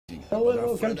Hello and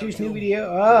welcome to this new video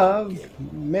of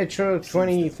Metro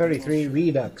 2033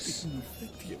 Redux.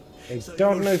 I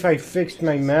don't know if I fixed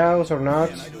my mouse or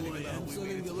not.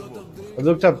 I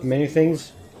looked up many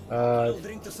things.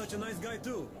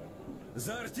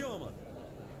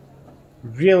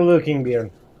 Real looking beer.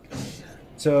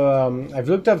 So I've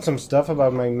looked up some stuff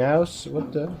about my mouse.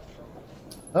 What the?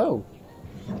 Oh.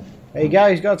 Hey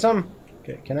guys, got some?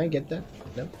 Okay, can I get that?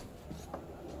 Nope.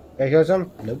 Guys got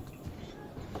some? Nope.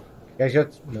 Guys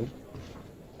got? Nope.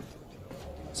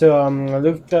 So I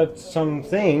looked at some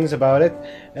things about it,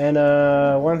 and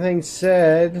one thing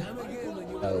said,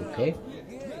 okay.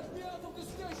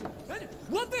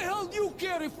 What the hell do you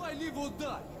care if I live or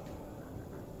die?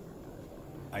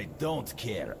 I don't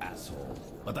care, asshole.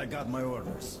 But I got my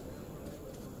orders.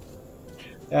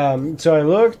 So I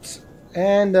looked,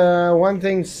 and one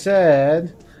thing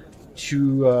said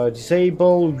to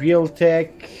disable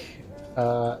Realtek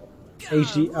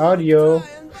HD audio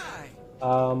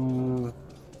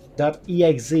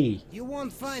 .exe. You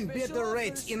won't find better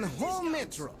rates in whole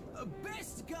Metro.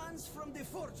 Best guns from the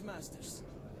Forge Masters.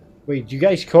 Wait, do you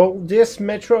guys call this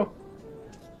Metro?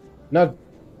 Not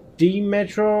the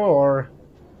Metro or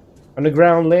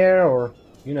underground lair or,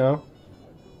 you know,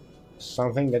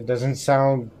 something that doesn't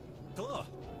sound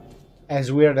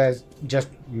as weird as just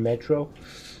Metro.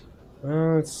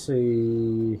 Let's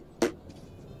see.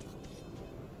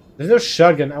 There's no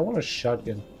shotgun. I want a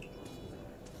shotgun.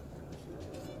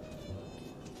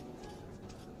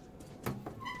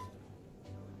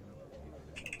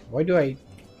 Why do I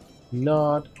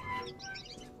not?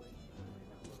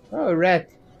 Oh,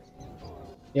 rat.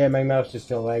 Yeah, my mouse is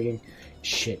still lagging.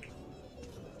 Shit.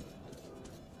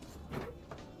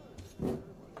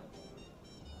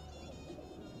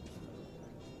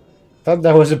 Thought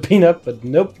that was a peanut, but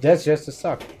nope, that's just a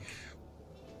sock.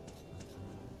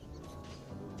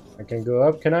 I can go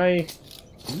up, can I?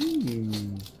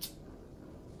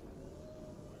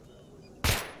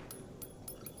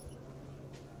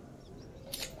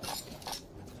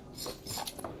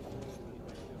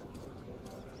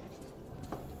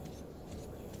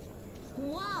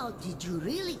 Wow, did you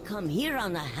really come here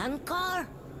on a handcar?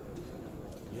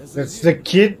 That's the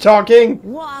kid talking?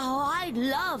 Wow, I'd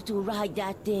love to ride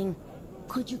that thing.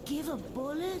 Could you give a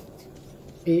bullet?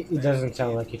 It doesn't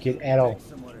sound like a kid at all.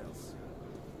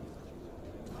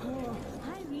 Oh,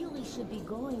 I really should be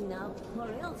going now,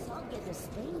 or else I'll get a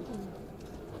spanking.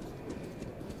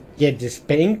 Get the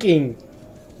spanking.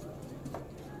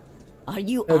 Are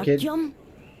you Okay. Artyom?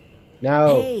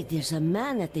 No. Hey, there's a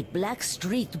man at the Black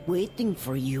Street waiting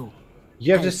for you.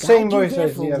 You have I'll the same guide you voice there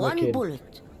as for the other one kid.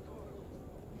 bullet.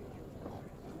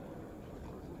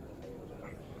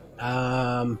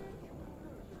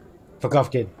 Fuck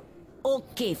off, kid.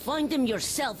 Okay, find him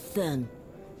yourself then.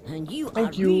 And you Thank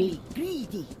are you. really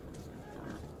greedy.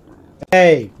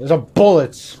 Hey, there's a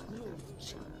bullets.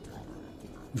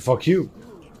 Fuck you.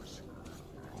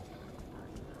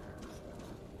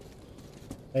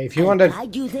 Hey, if you want I'll to,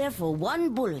 guide you there for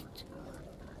one bullet.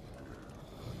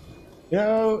 you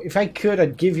know, if I could,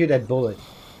 I'd give you that bullet.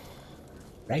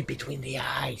 Right between the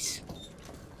eyes.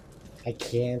 I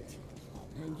can't.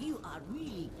 And you are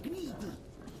really greedy.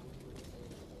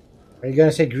 Are you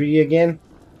gonna say greedy again?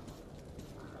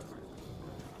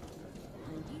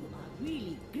 And you are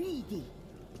really greedy.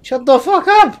 Shut the fuck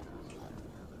up!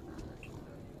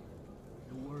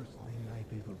 The worst thing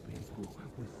I've ever been through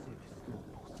was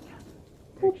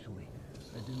Actually,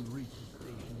 I didn't reach the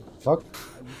station. Fuck.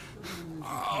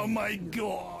 Oh my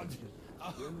god!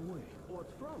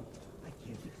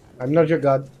 I'm not your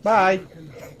god. Bye.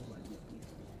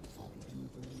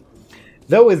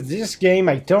 Though with this game,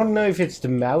 I don't know if it's the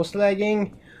mouse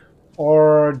lagging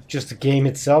or just the game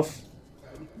itself.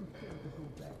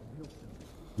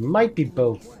 Might be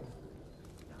both.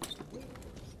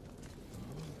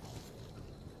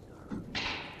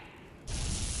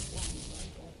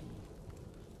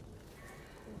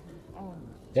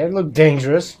 That looked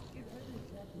dangerous.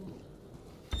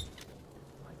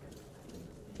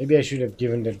 Maybe I should have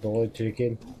given that bullet to the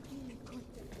kid.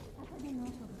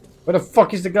 Where the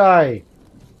fuck is the guy?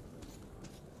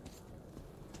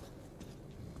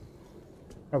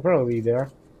 I'll probably be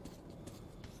there.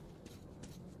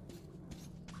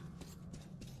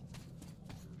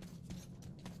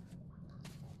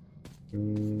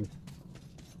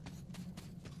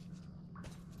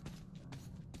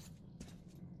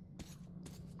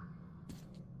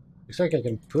 Looks like I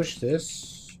can push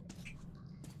this.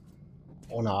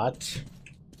 Or not.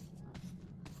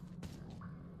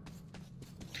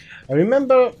 I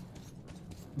remember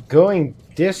going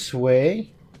this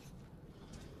way,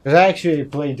 because I actually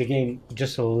played the game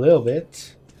just a little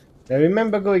bit. I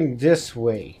remember going this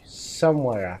way,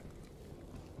 somewhere.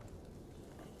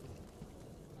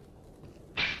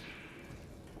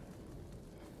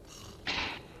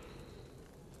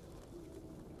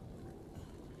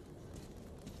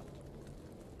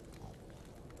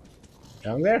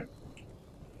 Down there?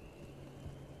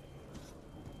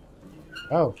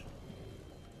 Oh.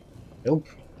 Nope.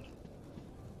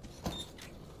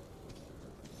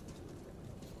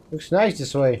 Looks nice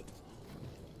this way.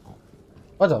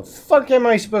 What the fuck am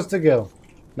I supposed to go?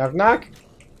 Knock knock?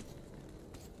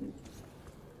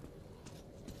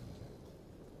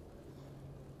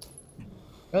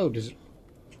 Oh, does...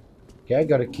 Okay, I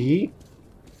got a key.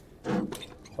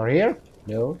 Or here?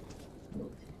 No.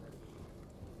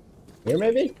 Here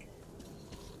maybe?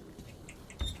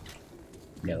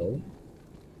 No.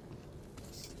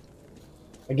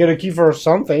 I get a key for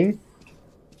something.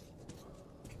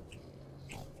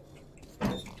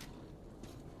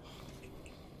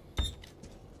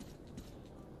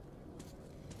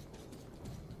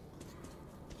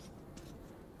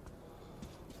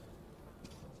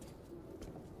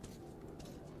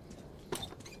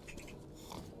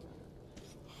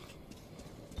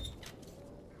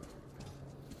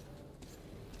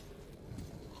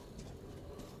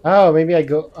 Oh, maybe I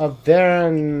go up there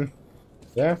and...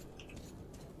 There?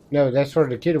 No, that's where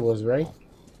the kid was, right?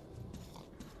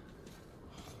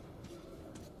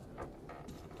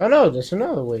 Oh no, there's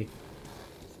another way.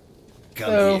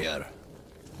 Come here.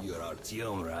 You're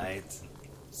Artyom, right?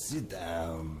 Sit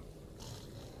down.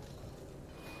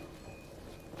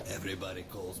 Everybody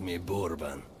calls me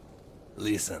Bourbon.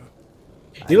 Listen.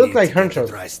 You look like Hunter.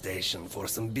 Hunter. Dry station for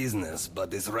some business,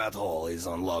 but this rat hole is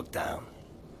on lockdown.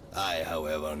 I,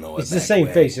 however, know It's the same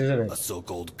face, isn't it? A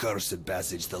so-called cursed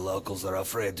passage the locals are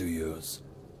afraid to use.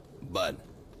 But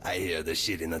I hear the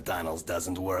shit in the tunnels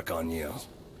doesn't work on you.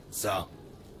 So,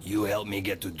 you help me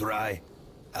get to Dry,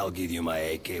 I'll give you my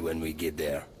AK when we get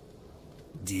there.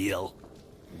 Deal?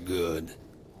 Good.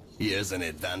 Here's an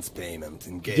advance payment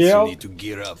in case Deal? you need to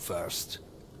gear up first.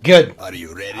 Good. Are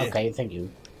you ready? Okay, thank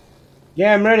you.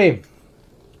 Yeah, I'm ready.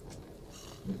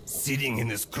 Sitting in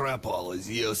this crap hole is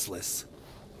useless.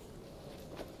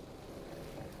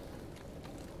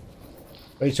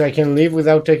 Wait, so I can leave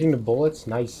without taking the bullets?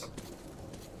 Nice.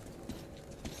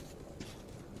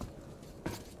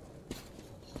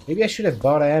 Maybe I should have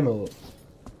bought ammo.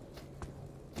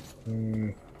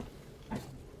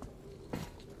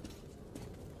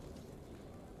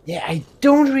 Yeah, I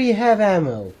don't really have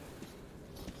ammo.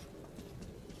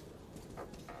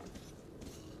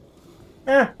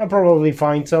 I'll probably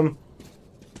find some.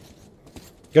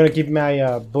 Gonna keep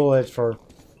my bullets for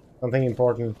something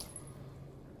important.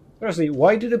 Seriously,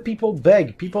 why do the people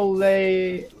beg? People,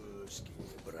 they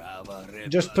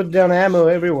just put down ammo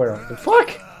everywhere. The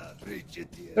fuck?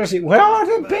 Seriously, where are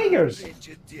the beggars?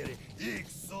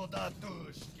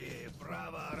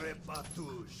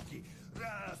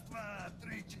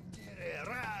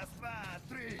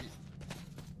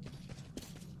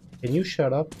 Can you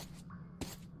shut up?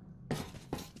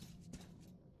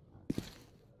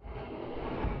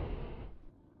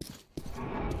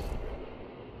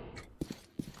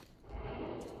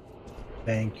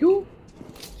 Thank you.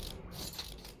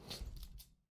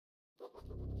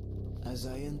 As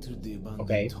I entered the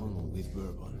abandoned tunnel with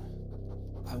Bourbon,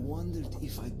 I wondered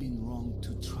if I'd been wrong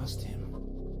to trust him.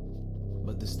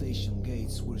 But the station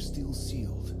gates were still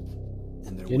sealed,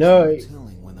 and there was no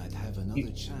telling when I'd have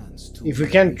another chance to... If you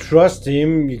can't trust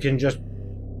him, you can just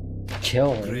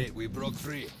kill him. Great, we broke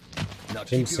free. Now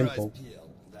Seems keep your simple. eyes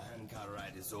peeled. The handcar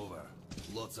ride is over.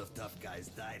 Lots of tough guys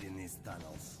died in these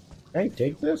tunnels. Can I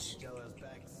take this?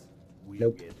 We'll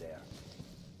Nope. get there.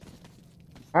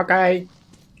 Okay.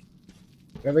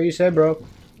 Whatever you said, bro.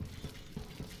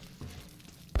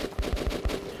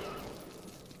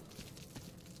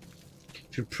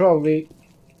 Should probably...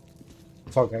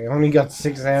 Fuck, I only got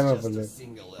 6 ammo for Just a this.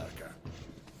 single lurker.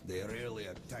 They rarely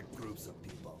attack groups of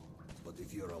people. But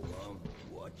if you're alone,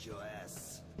 watch your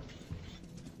ass.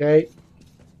 Okay.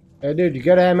 Hey, dude, you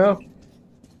got ammo?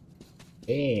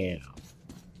 Damn.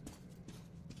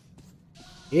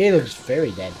 He looks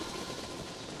very dead.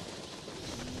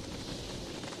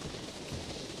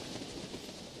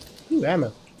 Ooh,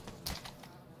 ammo.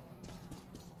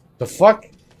 The fuck?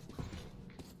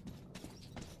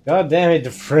 God damn it,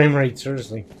 the frame rate,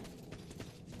 seriously.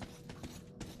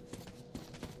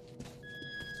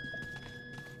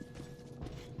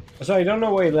 So I don't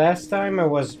know why last time I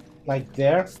was like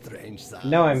there. Strange sounds.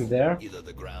 Now I'm there. Either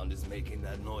the ground is making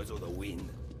that noise or the wind.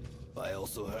 I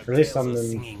also heard At least tales on of the-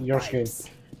 singing your pipes.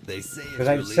 screen. They say if Because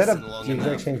you I've set up listen long the exact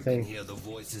enough, same you can thing. hear the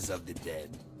voices of the dead.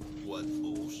 What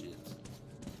bullshit.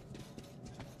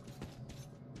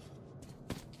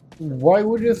 Why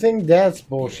would you think that's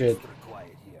bullshit?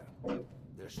 Quiet here.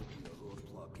 There should be a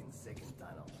roadblock in the second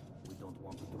tunnel. We don't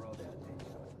want to draw their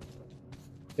attention.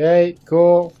 Okay,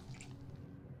 cool.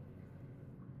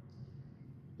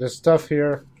 There's stuff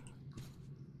here.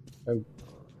 I'm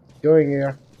going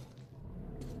here.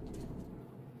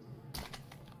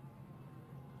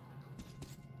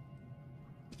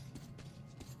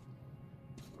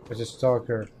 There's a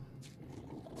stalker.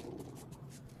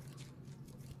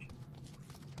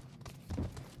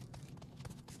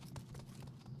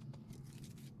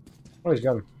 Oh, he's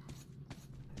gone.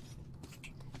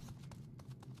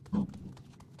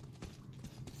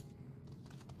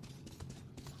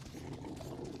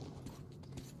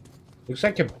 Looks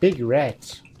like a big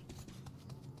rat.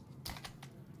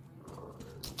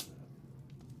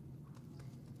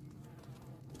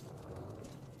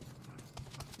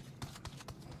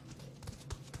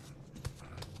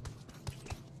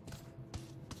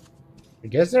 I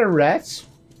guess they're rats.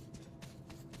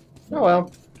 Oh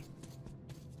well.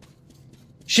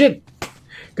 Shit!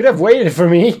 Could have waited for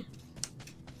me.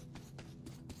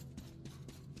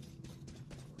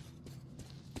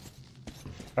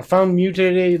 I found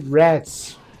mutated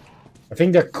rats. I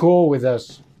think they're cool with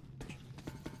us.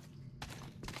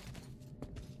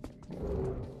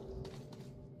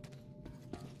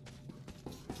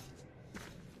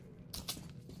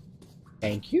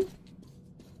 Thank you.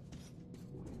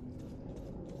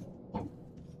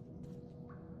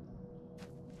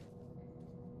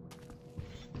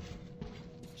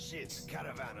 Shit,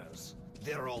 caravanners.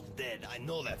 They're all dead. I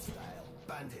know that style.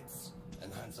 Bandits.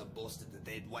 And Hansa boasted that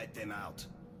they'd wipe them out.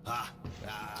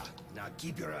 Now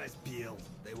keep your eyes peeled.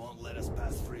 They won't let us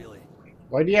pass freely.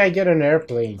 Why did I get an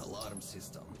airplane? Alarm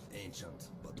system. Ancient,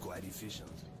 but quite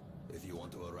efficient. If you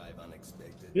want to arrive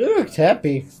unexpected. You looked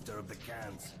happy. Disturb the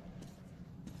cans.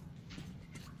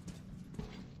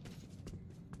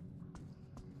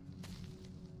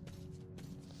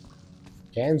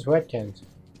 Cans, wet cans.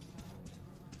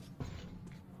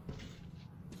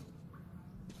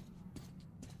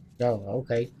 Oh,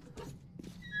 okay.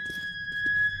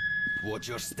 Watch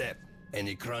your step.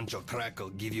 Any crunch or crackle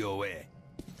give you away.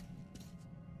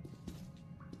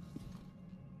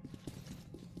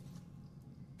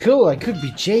 Cool, I could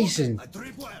be Jason. A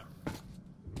tripwire!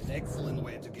 An excellent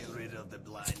way to get rid of the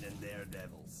blind and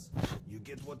daredevils. You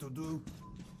get what to do?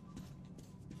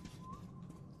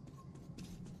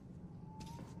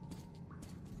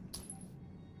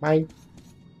 Mine.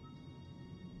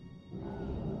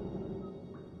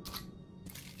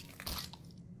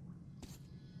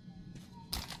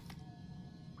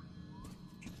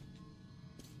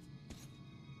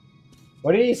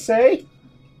 What did he say?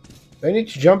 Do I need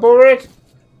to jump over it?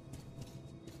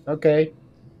 Okay.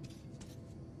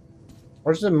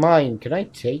 Where's the mine? Can I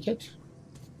take it?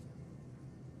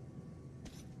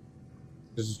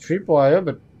 There's a tripwire,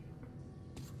 but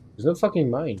there's no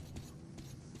fucking mine.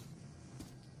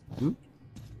 Hmm?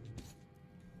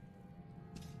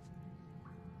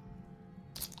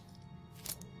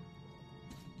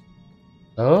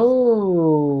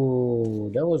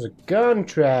 Oh, that was a gun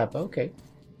trap. Okay.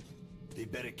 They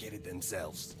barricaded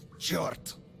themselves.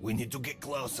 Short, we need to get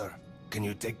closer. Can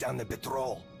you take down the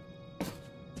patrol?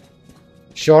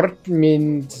 Short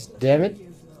means damn it.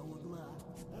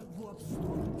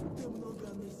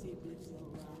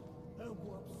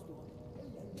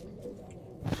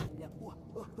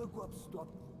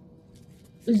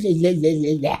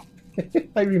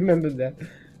 I remember that.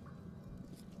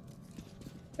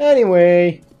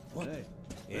 Anyway.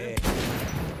 Hey.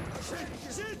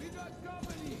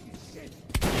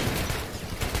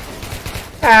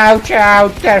 Ouch,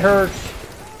 ouch, that hurts.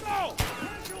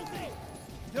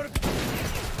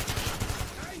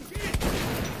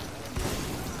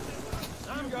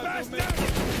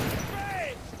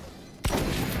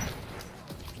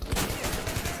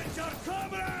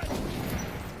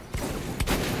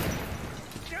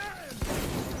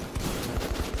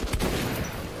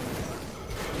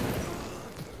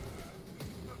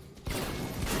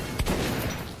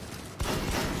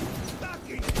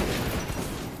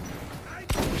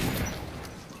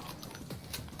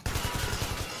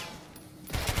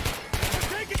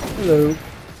 Hello.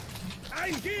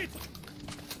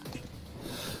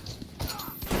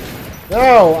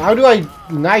 No, how do I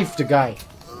knife the guy?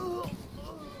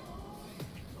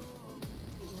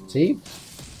 See?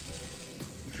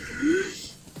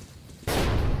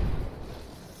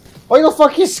 Why the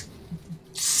fuck is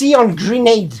C on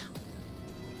grenade?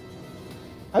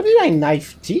 How did I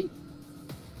knife T?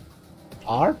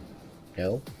 R?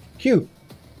 No. Q?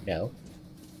 No.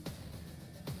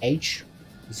 H?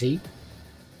 Z?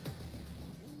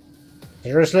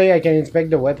 Seriously, I can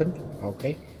inspect the weapon?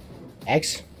 Okay.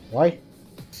 X? Y?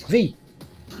 V?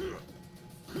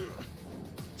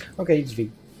 Okay, it's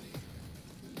V.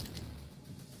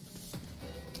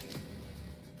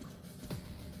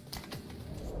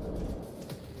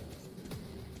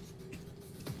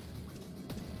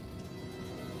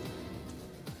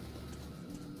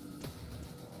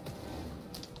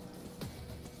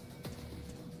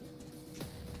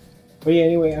 But yeah,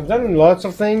 anyway, I've done lots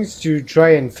of things to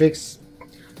try and fix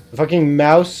the fucking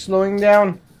mouse slowing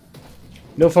down.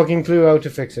 No fucking clue how to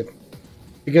fix it.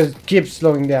 Because it keeps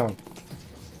slowing down.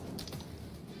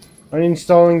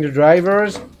 Uninstalling the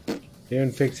drivers.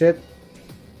 Didn't fix it.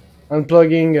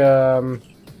 Unplugging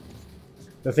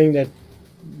the thing that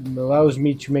allows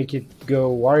me to make it go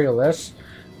wireless.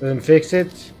 Doesn't fix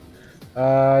it.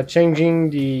 Changing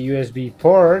the USB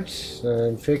ports.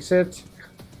 Doesn't fix it.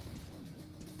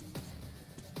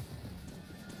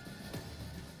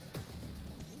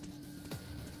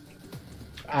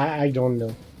 I don't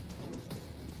know.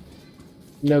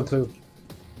 No clue.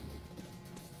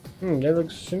 That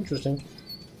looks interesting.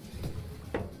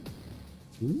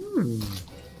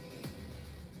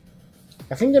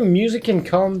 I think the music can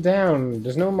calm down.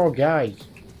 There's no more guys.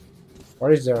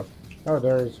 What is there? Oh,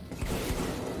 there is.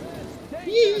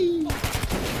 Yee!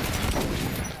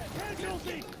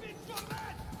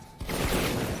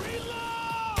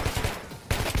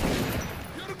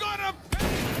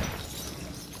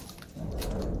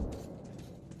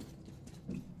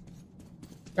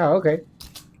 Oh, okay.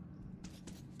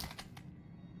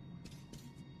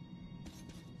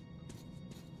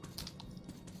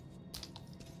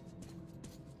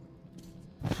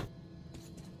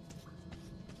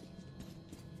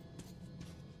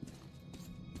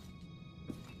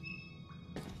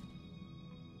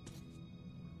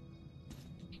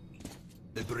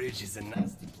 The bridge is a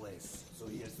nasty place, so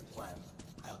here's the plan.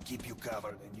 I'll keep you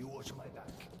covered and you watch my back.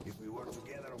 If we work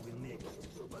together, we'll make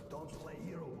it. But don't play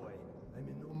hero boy. I'm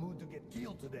in no mood to get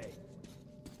killed today.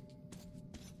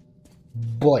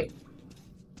 Boy.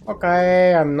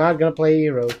 Okay, I'm not gonna play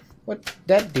hero. What'd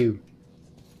that do?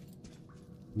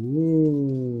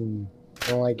 Don't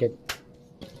like it.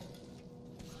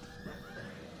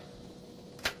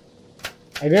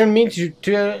 I didn't mean to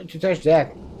touch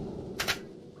that.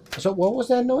 So what was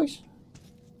that noise?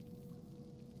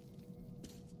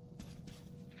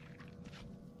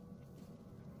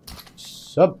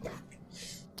 Sup?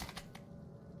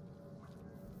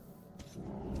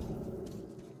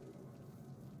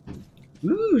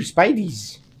 Ooh,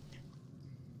 Spideys.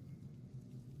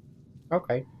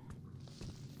 Okay.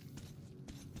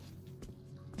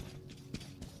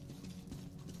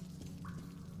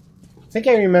 I think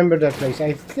I remember that place.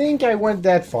 I think I went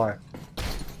that far.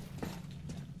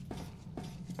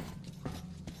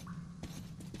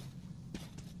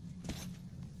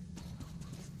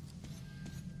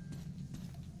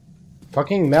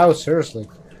 Fucking mouse, seriously.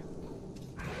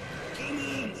 Come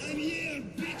on, I'm here,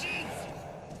 bitches!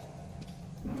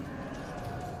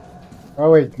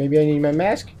 Oh wait, maybe I need my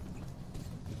mask?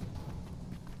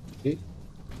 Did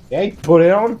I put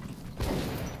it on?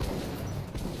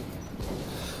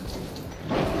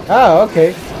 Oh,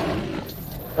 okay.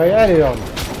 I had it on.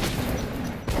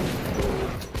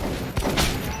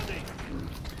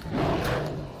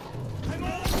 I'm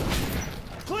on!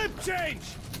 Clip change!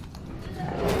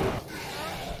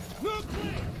 Look,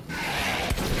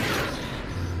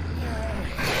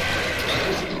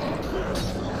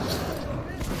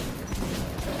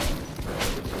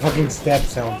 Fucking step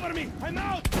sound. cover me! I'm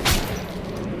out!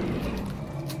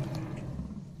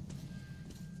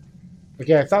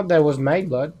 Okay, I thought that was my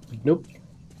blood. Nope.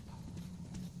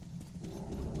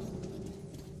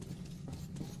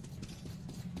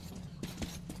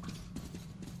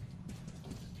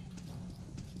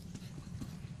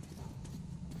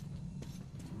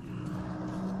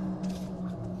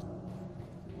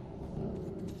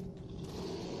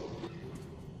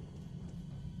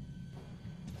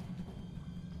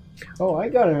 Oh, I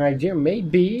got an idea.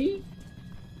 Maybe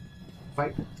if I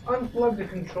unplug the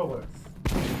controller.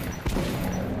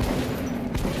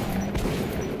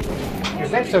 Because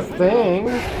that's a thing.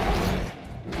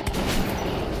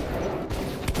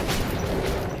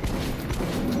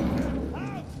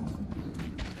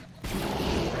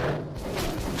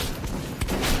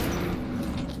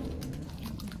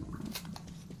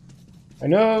 I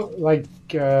know, like,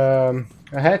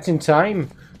 ahead in time,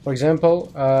 for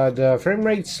example, the frame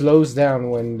rate slows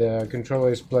down when the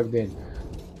controller is plugged in.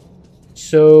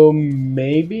 So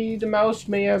maybe the mouse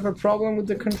may have a problem with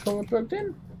the controller plugged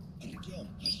in?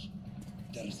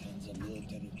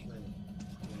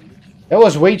 That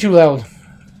was way too loud.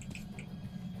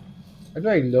 How do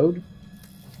I load?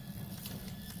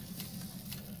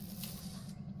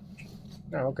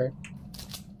 Oh, okay.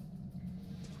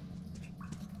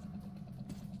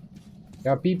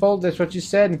 Yeah, people, that's what you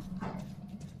said.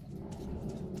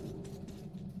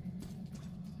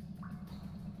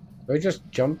 Do I just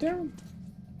jump down?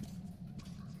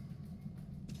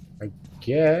 I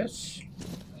guess.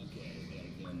 Okay,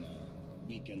 they're gone now.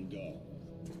 We can go.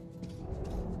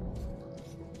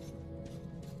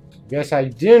 Guess I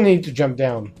do need to jump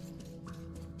down.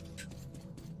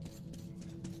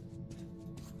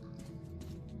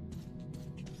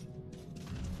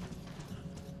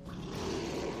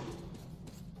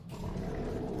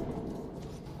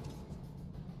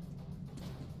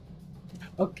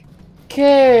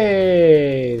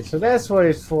 Okay, so that's what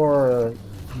it's for.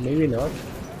 Maybe not.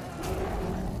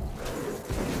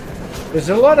 There's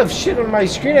a lot of shit on my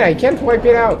screen. I can't wipe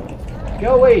it out.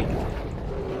 Go away.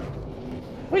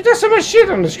 Why there's so much shit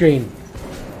on the screen?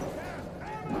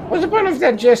 What's the point of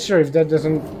that gesture if that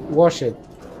doesn't wash it?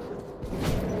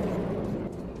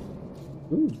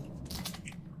 Ooh.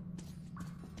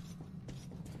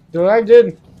 Still alive,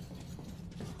 dude.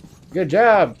 Good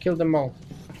job. Killed them all.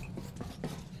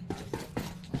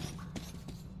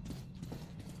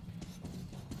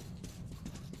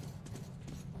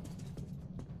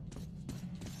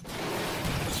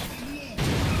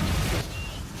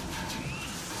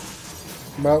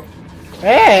 Well,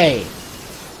 hey!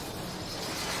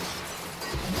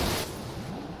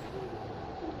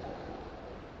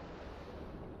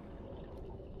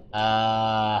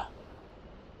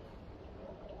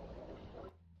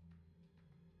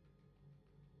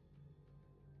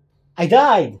 I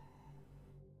died!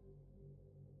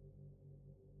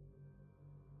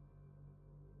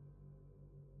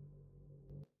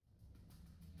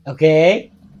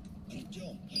 Okay.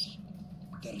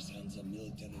 There's a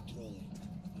military trolley.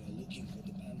 They're looking for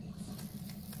the bandits.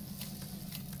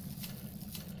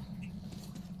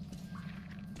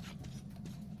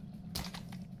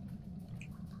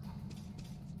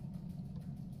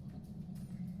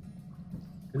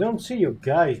 I don't see your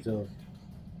guys though.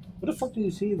 Where the fuck do you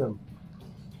see them?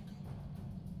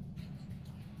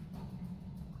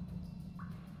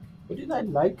 Where did that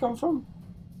light come from?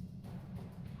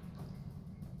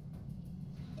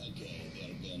 Okay,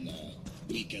 they're gone now.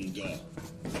 We can go.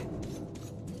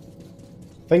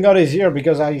 Thank God he's here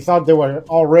because I thought they were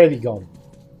already gone.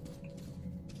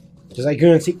 Because I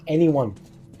couldn't see anyone.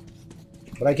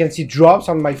 But I can see drops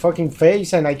on my fucking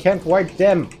face and I can't wipe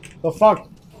them. The fuck?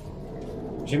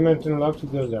 Achievement unlocked to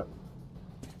go there.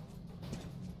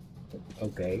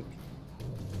 Okay.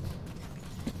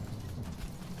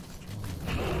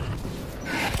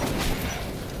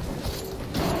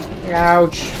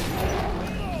 Ouch.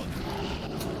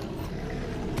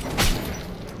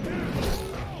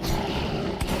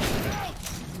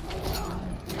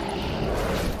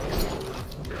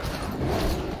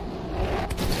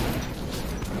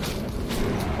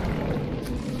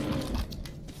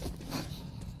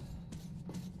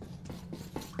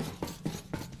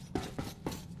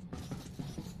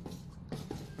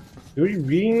 Do we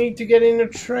really need to get in a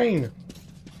train?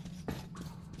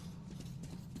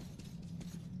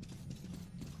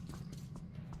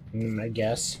 I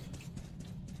guess.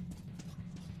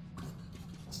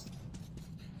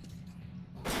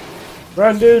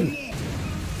 Run, dude!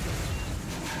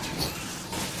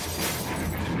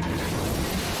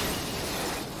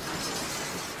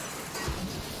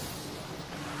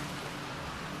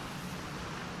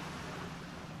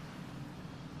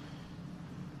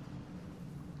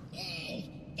 Wow,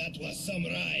 that was some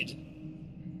ride.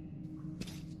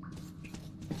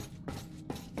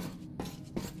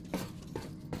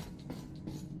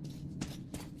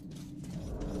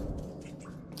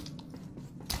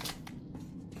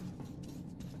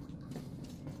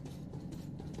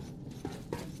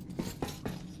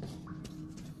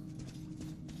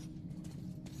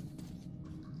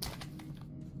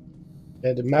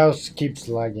 Yeah, the mouse keeps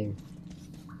lagging.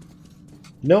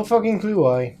 No fucking clue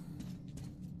why.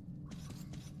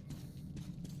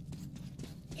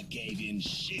 A cave-in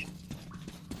shit.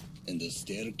 And the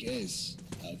staircase.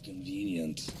 How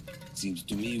convenient. Seems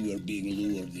to me we're being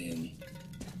lured in.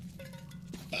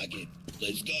 Fuck it.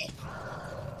 Let's go.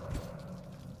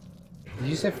 Did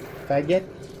you say faggot?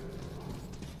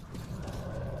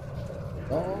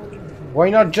 Oh, why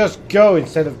not just go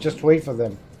instead of just wait for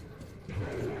them?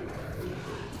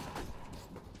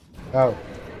 Oh,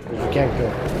 because you can't go.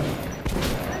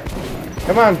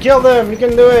 Come on, kill them! You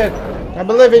can do it! I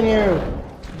believe in you!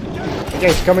 Okay,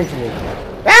 he's coming for me.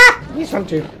 Ah! He's one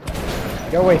too.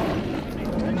 Go away.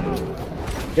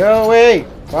 Go away!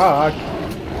 Fuck.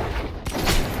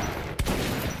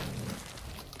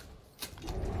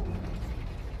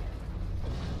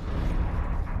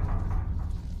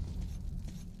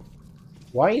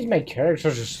 Why is my character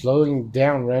just slowing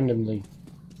down randomly?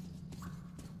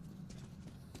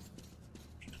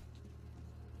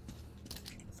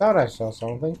 Thought I saw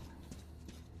something.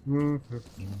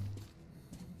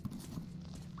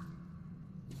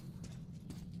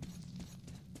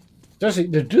 Just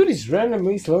the dude is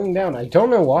randomly slowing down. I don't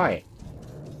know why.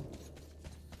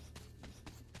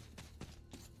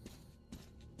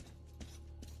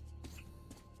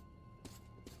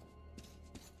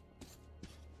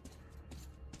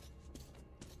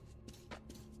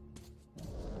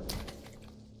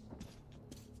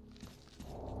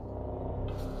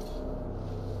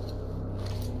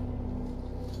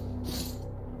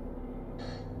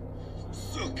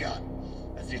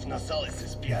 As if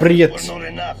Nasalis' piano Бред. were not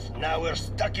enough. Now we're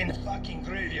stuck in a fucking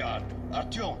graveyard.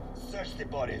 Artyom, search the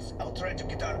bodies. I'll try to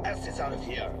get our asses out of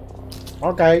here.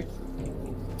 Okay.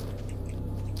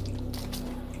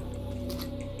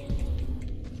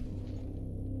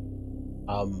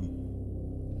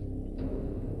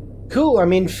 Cool,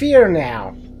 I'm in fear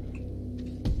now.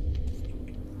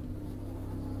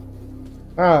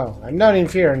 Oh, I'm not in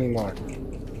fear anymore.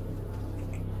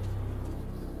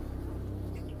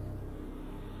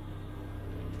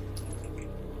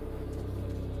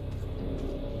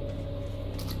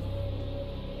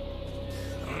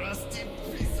 Rusty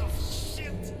piece of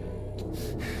shit!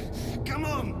 Come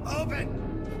on, open!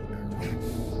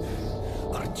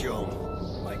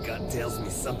 Artyom, my gut tells me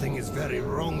something is very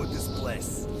wrong with this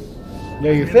place.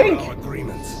 Yeah, you Remember think? our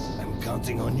agreement. I'm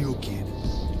counting on you, kid.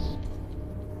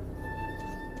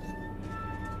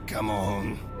 Come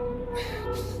on.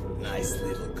 Nice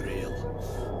little grill.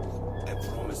 I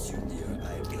promise you, dear,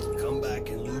 I will come back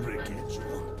and lubricate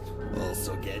you.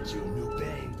 Also get you new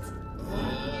paint.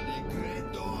 Oh, the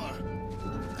great door.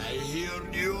 I hear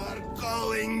you are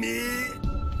calling me.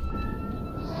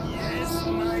 Yes,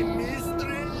 my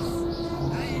mistress.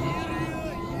 I hear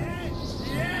you.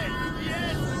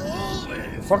 Yes, always.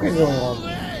 What the fuck is going on?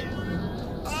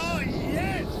 Oh,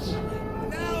 yes.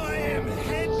 Now I am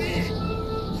happy.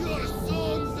 Your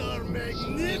songs are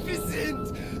magnificent.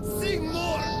 Sing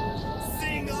more.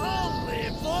 Sing only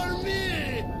for me.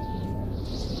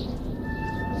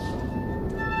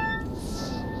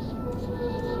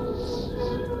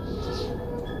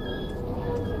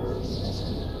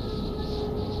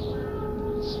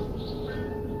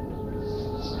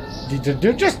 Did the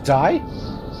dude just die?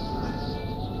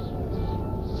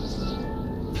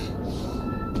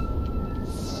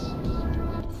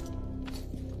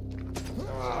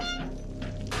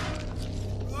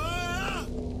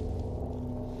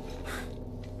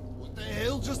 What the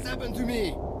hell just happened to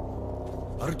me?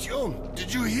 Artyom,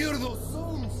 did you hear those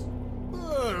songs?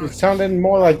 It sounded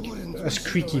more like a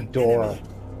squeaky door.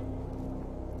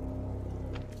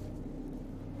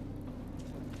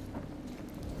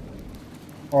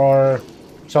 Or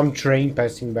some train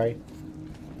passing by.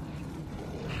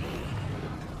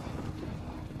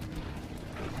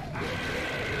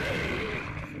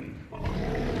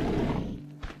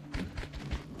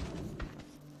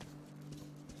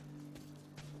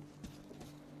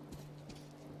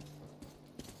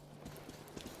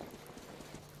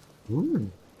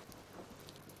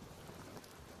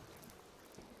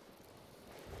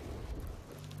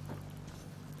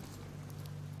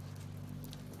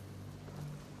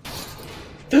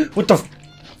 What the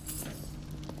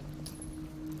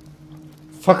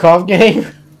fuck off game?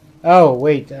 Oh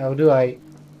wait, how do I?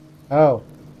 Oh,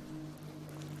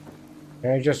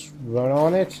 can I just run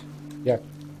on it? Yeah.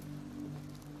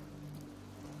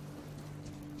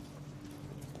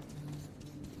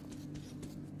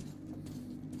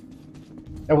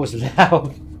 That was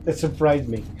loud. That surprised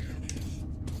me.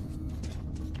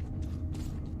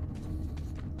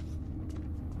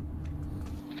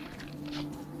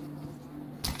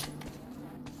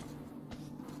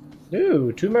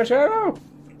 Dude, too much ammo?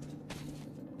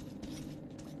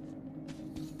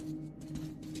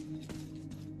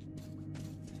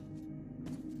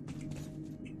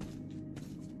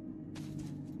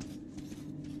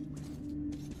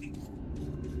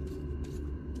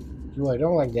 Ooh, I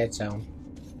don't like that sound.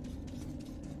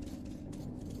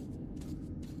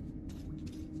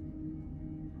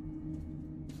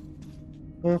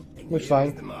 Looks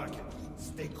fine. The market.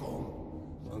 Stay calm.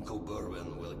 Uncle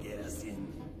Bourbon will get us in.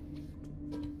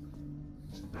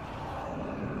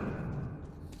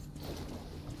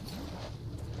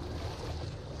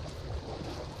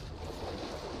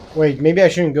 Wait, maybe I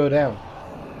shouldn't go down.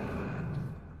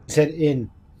 It said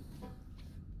in.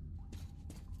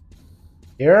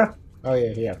 Here? Oh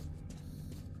yeah, here.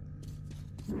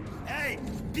 Hey,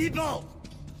 people!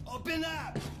 Open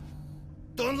up!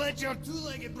 Don't let your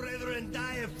two-legged brethren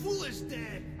die a foolish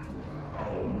death!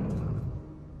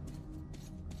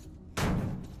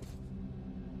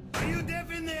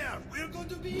 We're going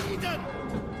to be eaten!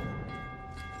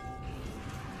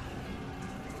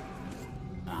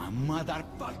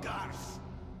 Motherfuckers!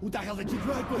 Who the hell did you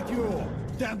drag with you?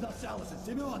 Damn the Salas and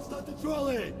Simeon, start the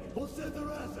trolley! We'll send their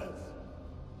asses!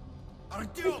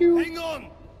 Artyom, hang on!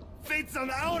 Fate's on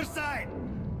our side!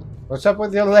 What's up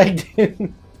with your leg,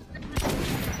 dude?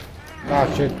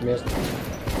 Oh shit, missed.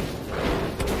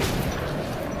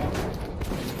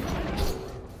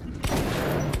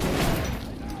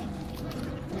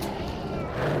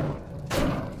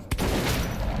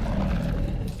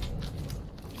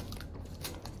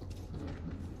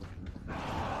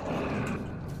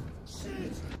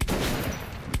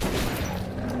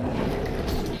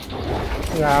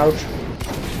 Ouch.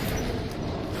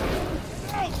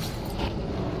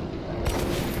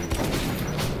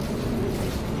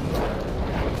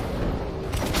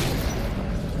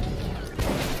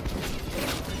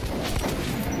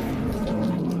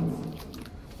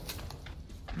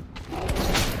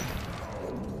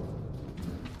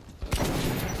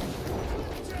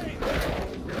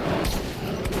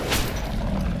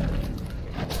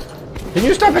 Can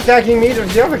you stop attacking me?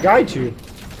 There's the other guy too.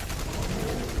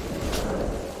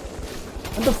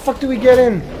 How the fuck do we get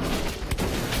in?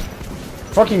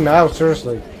 Fucking mouse,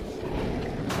 seriously.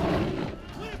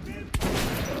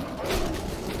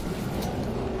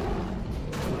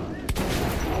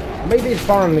 Maybe it's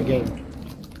far in the game.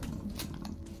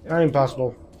 Not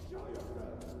impossible.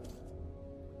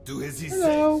 Do as he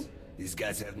Hello. says. These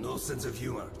guys have no sense of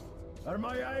humor. Are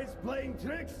my eyes playing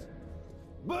tricks?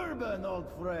 Bourbon, old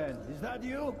friend, is that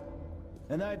you?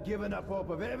 And I'd given up hope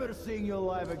of ever seeing you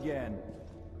alive again.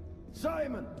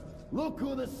 Simon, look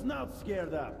who the snout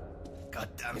scared up. God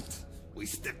damn it. We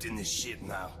stepped in this shit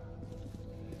now.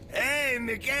 Hey,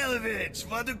 Mikhailovich,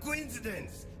 what a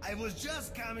coincidence. I was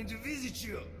just coming to visit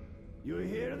you. You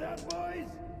hear that, boys?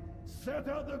 Set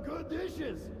out the good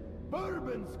dishes.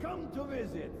 Bourbon's come to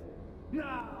visit.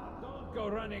 Now, don't go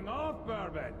running off,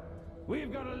 Bourbon.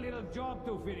 We've got a little job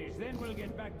to finish, then we'll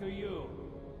get back to you.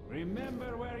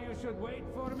 Remember where you should wait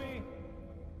for me?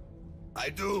 I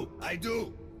do.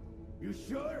 You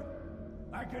sure?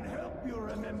 I can help you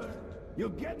remember. You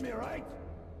get me, right?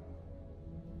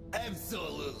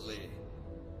 Absolutely.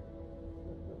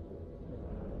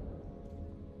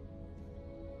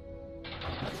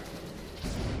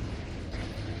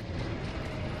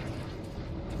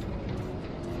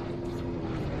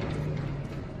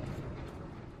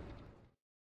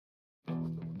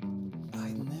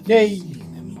 I'd never Yay. seen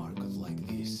a market like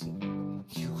this.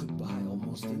 You could buy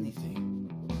almost anything.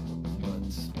 But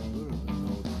Bourbon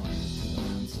owed money to the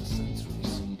Hansa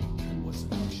centuries and was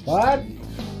anxious What? to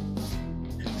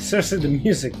leave. Seriously, the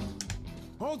music.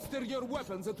 Holster your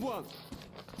weapons at once.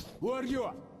 Who are you?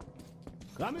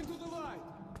 Come into the light.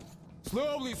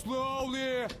 Slowly,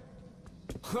 slowly.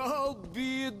 I'll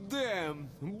be damned.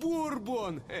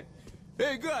 Bourbon.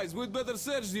 Hey guys, we'd better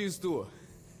search these two.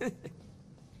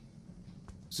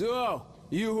 So,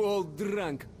 you old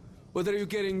drunk. What are you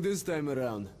carrying this time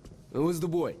around? And who's the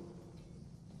boy?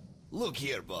 Look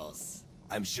here, boss.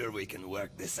 I'm sure we can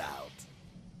work this out.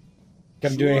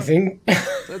 Can't do anything.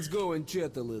 Let's go and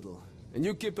chat a little. And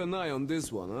you keep an eye on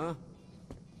this one, huh?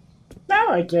 Now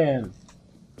I can.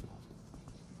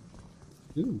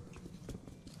 Ooh.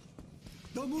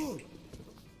 Don't move!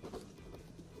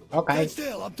 Okay. Stay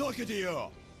still, I'm talking to you!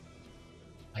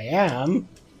 I am.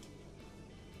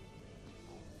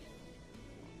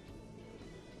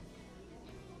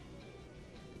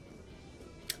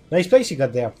 Nice place you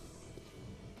got there.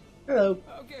 Hello.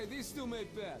 Okay, these two may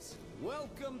pass.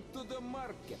 Welcome to the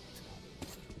market.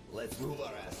 Let's move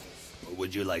our asses. Or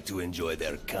would you like to enjoy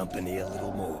their company a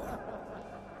little more?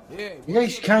 Hey, You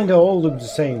guys kinda all look the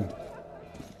same.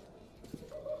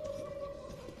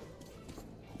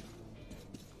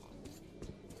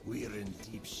 We're in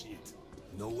deep shit.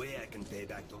 No way I can pay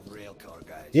back those railcar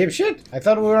guys. Deep shit? I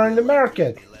thought we were in the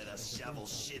market. They let us shovel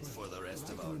shit for the rest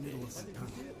of our days.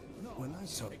 When I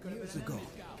saw years ago,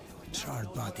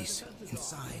 charred bodies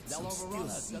inside some steel.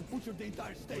 Then butcher the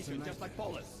entire station, just like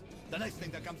Polis. The next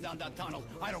thing that comes down that tunnel,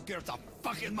 I don't care, it's a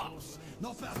fucking mouse.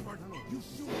 No password, you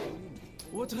shoot.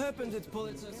 What happened at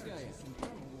Politsayskaya?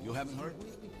 You haven't heard?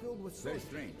 Very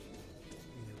strange.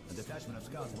 A detachment of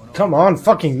scouts went Come on,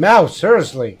 fucking mouse,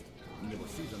 seriously. over. There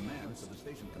was seasoned man, so the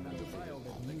station commander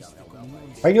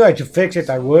If I knew how to fix it,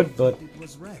 I would, but It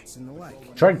was rats and the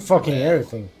like. tried fucking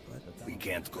everything. We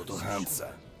can't go to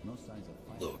Hansa.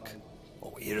 Look.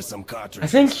 Oh, here's some cartridges. I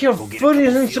think your Go get a foot couple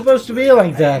isn't field supposed to be notes. like I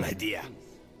have that. an idea.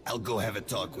 I'll go have a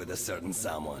talk with a certain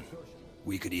someone.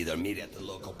 We could either meet at the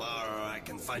local bar or I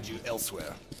can find you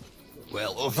elsewhere.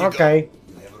 Well, off you Okay. go.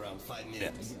 You have around 5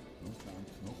 minutes.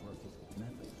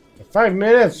 5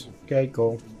 minutes. Okay,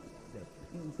 cool.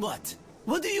 What?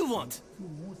 What do you want?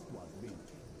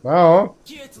 Oh,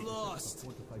 Get lost!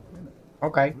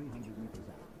 okay.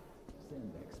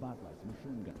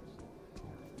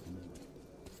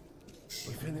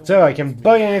 So I can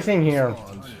buy anything here.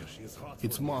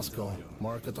 It's Moscow.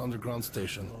 Market underground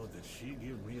station.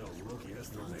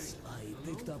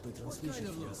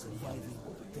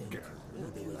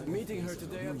 I'm meeting her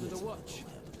today after the watch.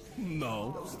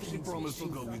 No, she promised to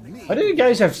go with me. Why do you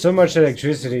guys have so much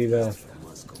electricity though?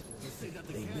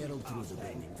 They barreled through the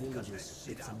burning villages,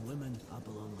 picked some women up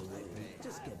along the way.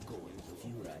 Just get going with a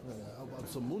few rides. How about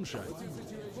some moonshine?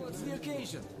 What's the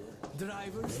occasion?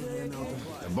 Drivers day again?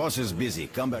 The boss is busy.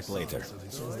 Come back later.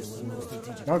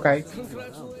 Okay.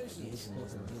 Congratulations.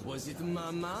 Was it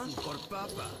Mama or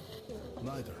Papa?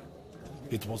 Neither.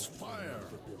 It was fire.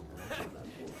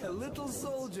 A little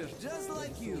soldier, just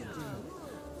like you.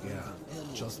 Yeah,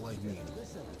 just like me.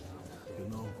 You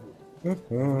know,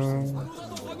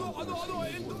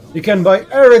 You can buy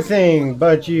everything,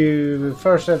 but you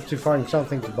first have to find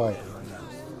something to buy.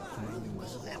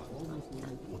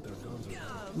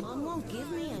 Mom won't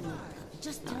give me any.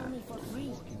 Just tell me for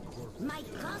free. My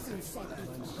cousin said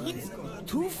it's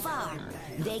too far.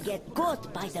 They get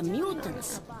caught by the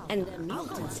mutants, and the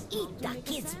mutants eat the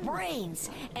kids' brains,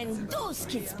 and those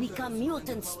kids become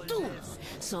mutants too.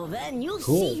 So when you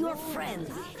see your friend,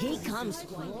 he comes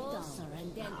closer,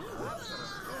 and then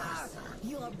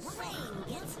your brain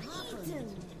gets eaten.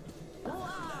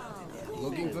 Wow.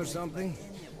 Looking for something?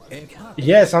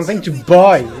 Yeah, something to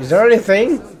buy. Is there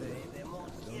anything?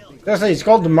 Seriously, it's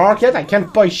called the market. I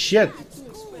can't buy shit.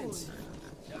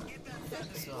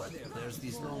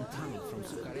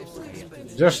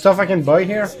 Is there stuff I can buy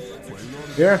here?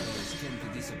 Here?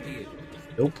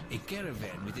 Nope.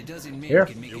 Here?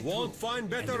 You won't find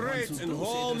better rates in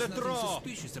whole metro.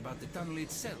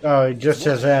 Oh, it just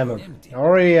says ammo. I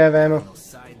already have ammo.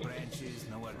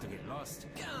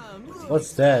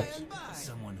 What's that?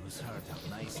 Someone who's heard how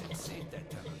nice and safe that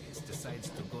tunnel is decides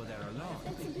to go there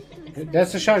alone.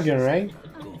 That's a shotgun, right?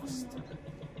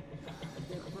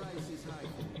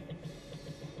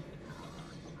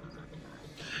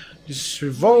 This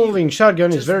revolving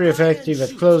shotgun is very effective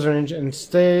at close range and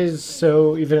stays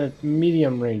so even at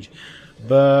medium range,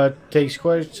 but takes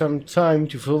quite some time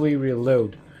to fully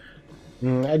reload.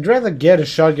 I'd rather get a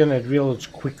shotgun that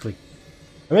reloads quickly.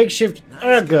 A makeshift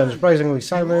air gun, surprisingly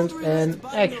silent and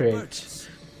accurate.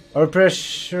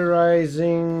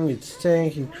 Overpressurizing its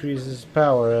tank increases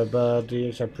power, but the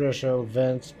extra pressure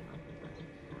vents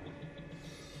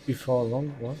before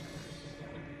long. What?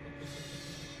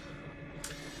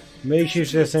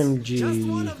 Makeshift SMG. Just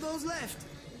one of those left.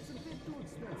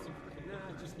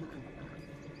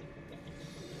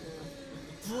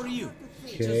 For you.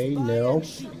 Okay, no.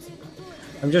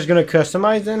 I'm just gonna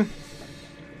customize then.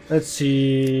 Let's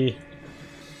see.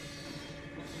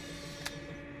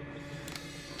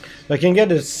 I can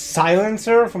get a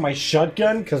silencer for my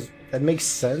shotgun because that makes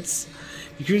sense.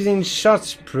 Decreasing shot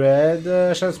spread.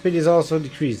 Shot speed is also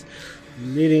decreased,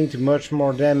 leading to much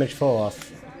more damage fall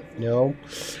off. No.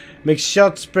 Makes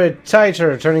shot spread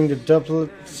tighter, turning the doublet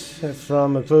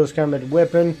from a close combat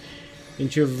weapon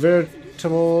into a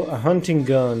veritable hunting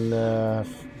gun.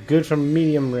 Good from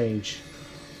medium range.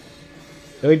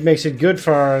 So it makes it good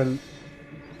for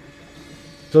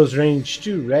close range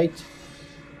too, right?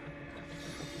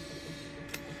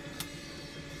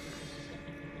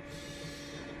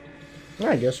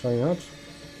 I guess why not?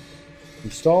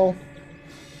 Install.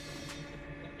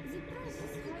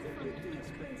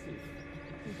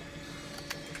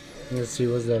 Let's see,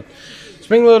 what's that?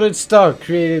 Spring-loaded stock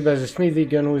created by the Smithy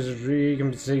gun wizard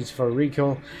recompensates for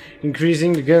recoil,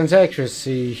 increasing the gun's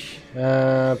accuracy.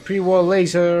 Pre-war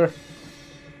laser.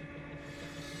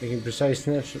 Making precise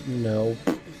snaps. No.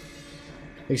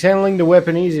 Makes handling the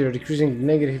weapon easier, decreasing the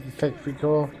negative effect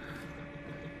recoil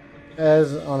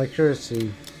as on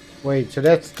accuracy. Wait, so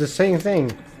that's the same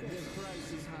thing.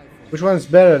 Which one's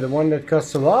better? The one that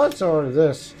costs a lot or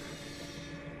this?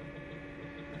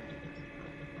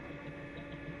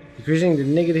 Decreasing the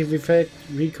negative effect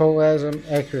recoil as on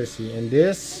accuracy. And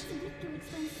this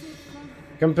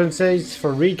compensates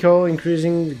for recoil,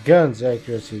 increasing the gun's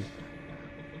accuracy.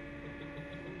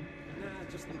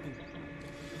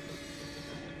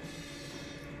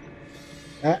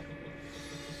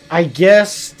 I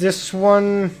guess this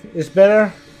one is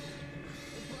better.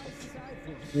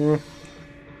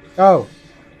 Oh,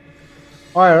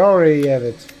 I already have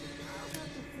it.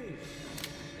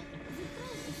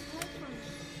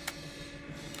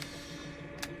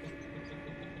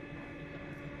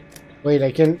 Wait,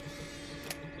 I can.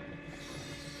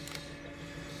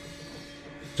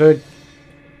 So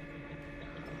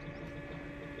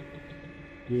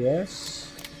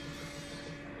yes.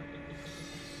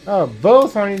 Oh,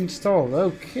 both are installed.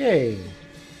 Okay.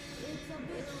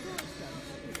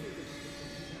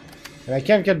 And I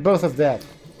can't get both of that.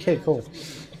 Okay, cool.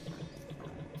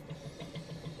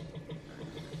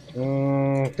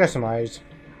 Customize.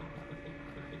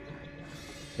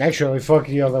 Actually, fuck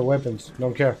the other weapons.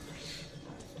 Don't care.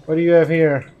 What do you have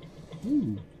here?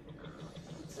 Ooh.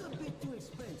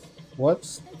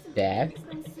 What's that?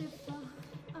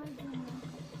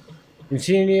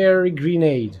 Incendiary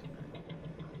grenade.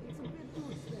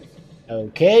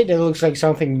 Okay, that looks like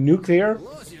something nuclear.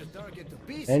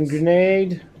 And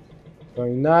grenade.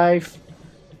 Throwing knife.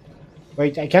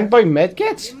 Wait, I can't buy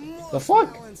medkits? The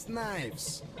fuck?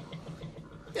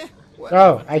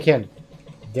 Oh, I can.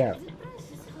 There.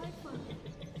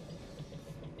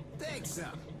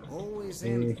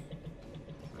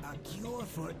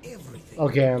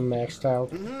 Okay, I'm maxed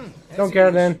out. Don't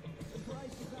care then.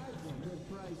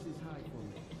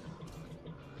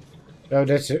 Oh,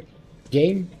 that's it.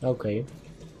 Game? Okay.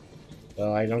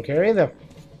 Well, I don't care either.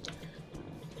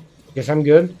 Guess I'm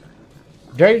good.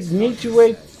 Do I need to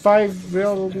wait 5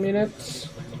 real minutes?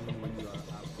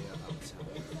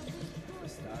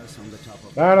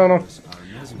 I don't know.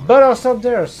 But I'll stop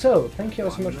there. So, thank you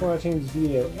all so much for watching this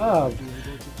video of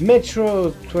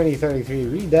Metro 2033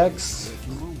 Redux.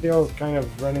 Still kind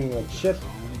of running like shit.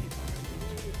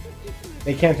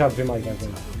 They can't optimize that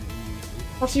thing.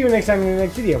 I'll see you next time in the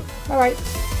next video. Bye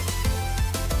bye.